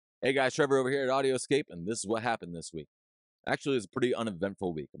Hey guys, Trevor over here at Audioscape, and this is what happened this week. Actually, it's a pretty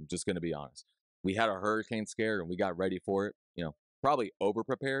uneventful week. I'm just going to be honest. We had a hurricane scare and we got ready for it. Probably over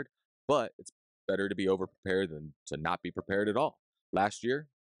prepared, but it's better to be over prepared than to not be prepared at all. Last year,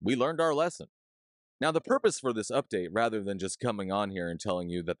 we learned our lesson. Now, the purpose for this update, rather than just coming on here and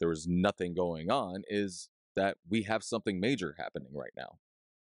telling you that there was nothing going on, is that we have something major happening right now.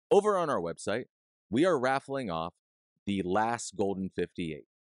 Over on our website, we are raffling off the last Golden 58.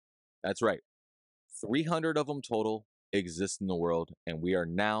 That's right. 300 of them total exist in the world, and we are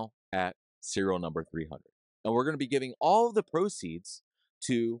now at serial number 300. And we're going to be giving all of the proceeds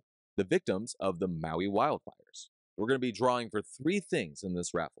to the victims of the Maui Wildfires. We're going to be drawing for 3 things in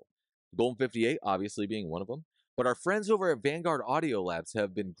this raffle. Golden 58 obviously being one of them, but our friends over at Vanguard Audio Labs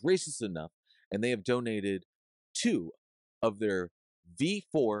have been gracious enough, and they have donated 2 of their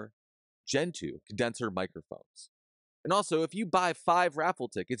V4 Gen 2 condenser microphones. And also, if you buy 5 raffle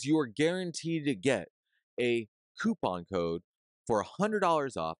tickets, you are guaranteed to get a coupon code for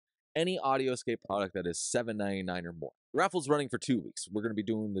 $100 off any Audioscape product that is $7.99 or more. The raffle's running for 2 weeks. We're going to be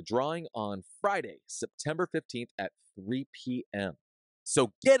doing the drawing on Friday, September 15th at 3 p.m.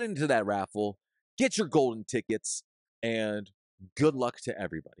 So get into that raffle, get your golden tickets, and good luck to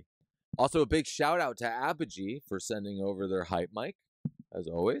everybody. Also, a big shout out to Apogee for sending over their hype mic, as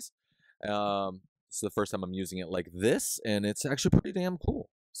always. It's the first time I'm using it like this, and it's actually pretty damn cool.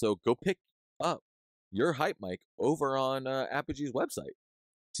 So go pick up your hype mic over on Apogee's website.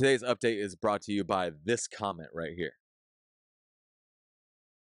 Today's update is brought to you by this comment right here.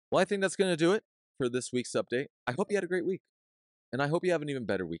 Well, I think that's going to do it for this week's update. I hope you had a great week, and I hope you have an even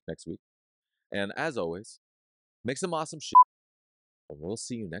better week next week. And as always, make some awesome shit, and we'll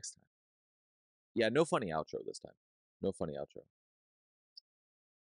see you next time. Yeah, no funny outro this time. No funny outro.